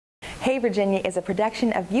Hey Virginia is a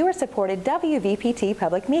production of viewer-supported WVPT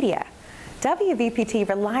Public Media. WVPT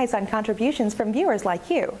relies on contributions from viewers like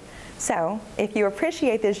you. So, if you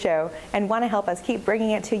appreciate this show and want to help us keep bringing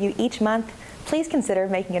it to you each month, please consider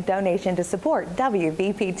making a donation to support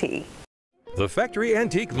WVPT. The Factory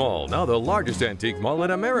Antique Mall, now the largest antique mall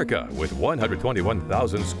in America, with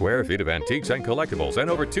 121,000 square feet of antiques and collectibles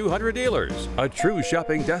and over 200 dealers. A true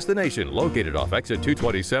shopping destination located off exit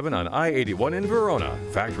 227 on I-81 in Verona.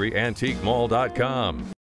 FactoryAntiqueMall.com.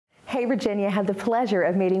 Hey Virginia had the pleasure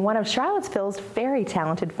of meeting one of Charlottesville's very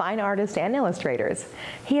talented fine artists and illustrators.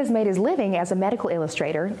 He has made his living as a medical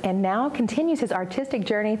illustrator and now continues his artistic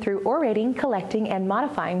journey through orating, collecting, and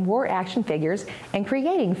modifying war action figures and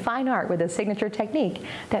creating fine art with a signature technique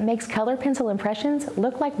that makes color pencil impressions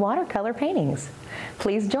look like watercolor paintings.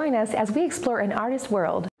 Please join us as we explore an artist's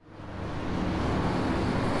world.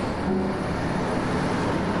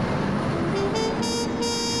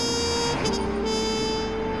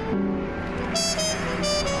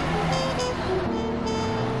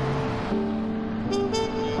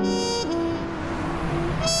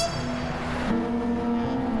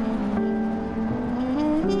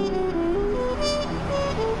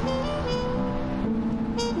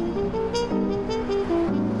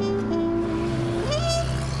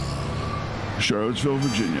 Charlottesville,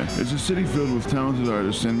 Virginia is a city filled with talented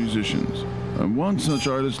artists and musicians. And one such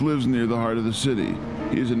artist lives near the heart of the city.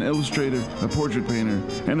 He is an illustrator, a portrait painter,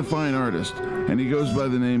 and a fine artist, and he goes by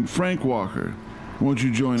the name Frank Walker. Won't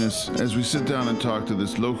you join us as we sit down and talk to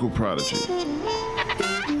this local prodigy?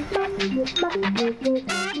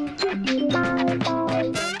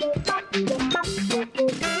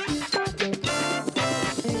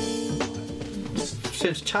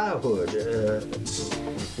 Since childhood,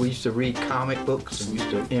 we used to read comic books, and we used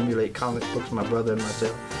to emulate comic books, my brother and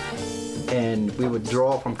myself. And we would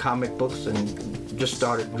draw from comic books and just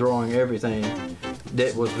started drawing everything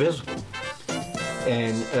that was visible.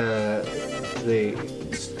 And the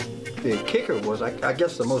kicker was, I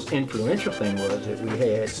guess the most influential thing was that we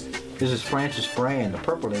had, this is Frances Brand, the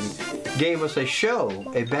Purple Lady, gave us a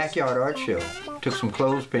show, a backyard art show. Took some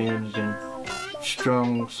clothespins and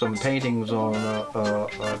strung some paintings on a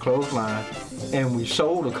clothesline, and we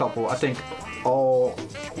sold a couple. I think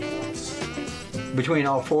between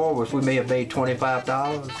all four of us, we may have made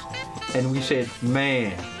 $25, and we said,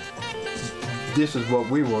 man, this is what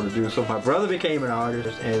we want to do. So my brother became an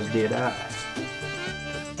artist, as did I.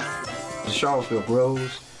 Charlottesville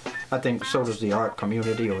grows. I think so does the art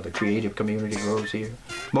community, or the creative community grows here.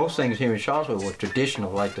 Most things here in Charlottesville were traditional,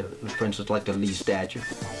 like for instance, like the Lee statue.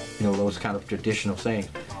 You know, those kind of traditional things.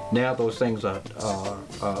 Now those things are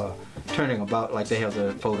turning about, like they have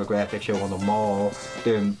the photographic show on the mall.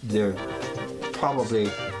 They're probably,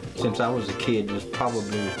 since I was a kid, there's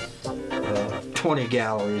probably 20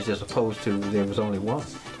 galleries as opposed to there was only one.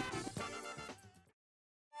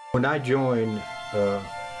 When I joined the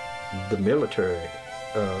military,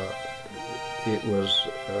 it was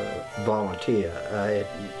volunteer.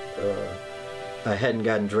 I hadn't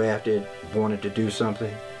gotten drafted, wanted to do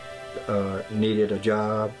something, needed a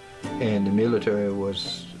job, and the military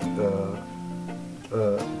was a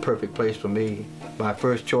perfect place for me. My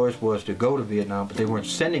first choice was to go to Vietnam, but they weren't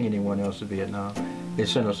sending anyone else to Vietnam. They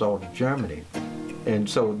sent us all to Germany. And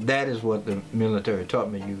so that is what the military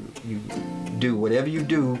taught me. You do whatever you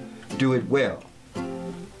do it well,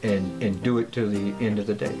 and do it to the end of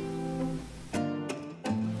the day.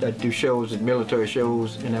 I'd do shows at military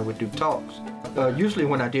shows, and I would do talks. Usually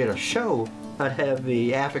when I did a show, I'd have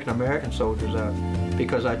the African-American soldiers out,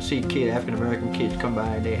 because I'd see African-American kids come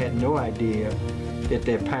by and they had no idea that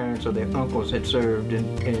their parents or their uncles had served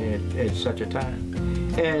at such a time.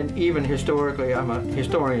 And even historically, I'm a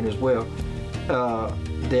historian as well,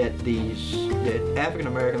 that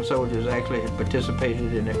African-American soldiers actually had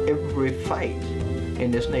participated in every fight in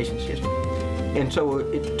this nation's history. And so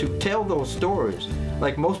to tell those stories,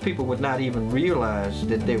 like most people would not even realize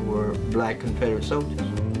that they were black Confederate soldiers.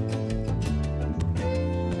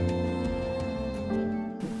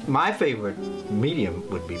 My favorite medium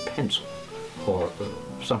would be pencil, or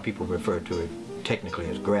some people refer to it technically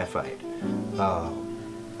as graphite.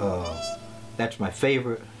 That's my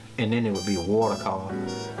favorite, and then it would be watercolor,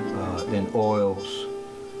 then oils,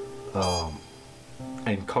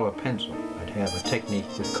 and color pencil. I'd have a technique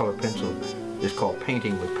with color pencil. It's called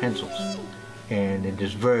painting with pencils. And it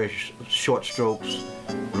is very short strokes,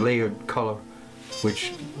 layered color,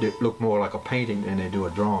 which look more like a painting than they do a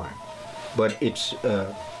drawing. But it's,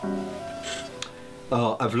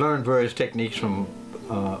 I've learned various techniques from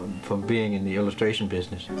being in the illustration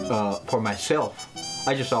business. For myself,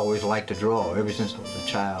 I just always liked to draw. Ever since I was a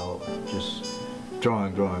child, just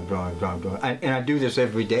drawing. And I do this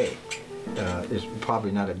every day. There's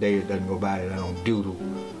probably not a day that doesn't go by that I don't doodle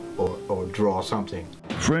or draw something.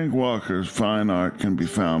 Frank Walker's fine art can be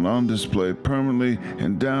found on display permanently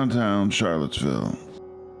in downtown Charlottesville.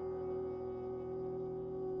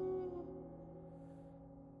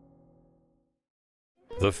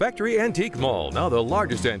 The Factory Antique Mall, now the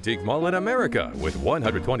largest antique mall in America, with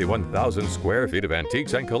 121,000 square feet of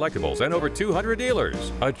antiques and collectibles and over 200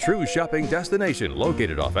 dealers. A true shopping destination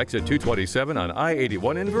located off exit 227 on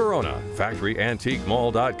I-81 in Verona.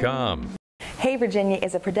 FactoryAntiqueMall.com. Hey Virginia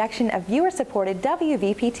is a production of viewer-supported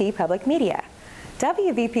WVPT Public Media.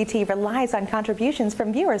 WVPT relies on contributions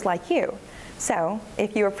from viewers like you. So,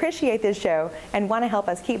 if you appreciate this show and want to help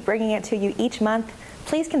us keep bringing it to you each month,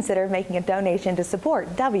 please consider making a donation to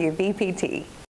support WVPT.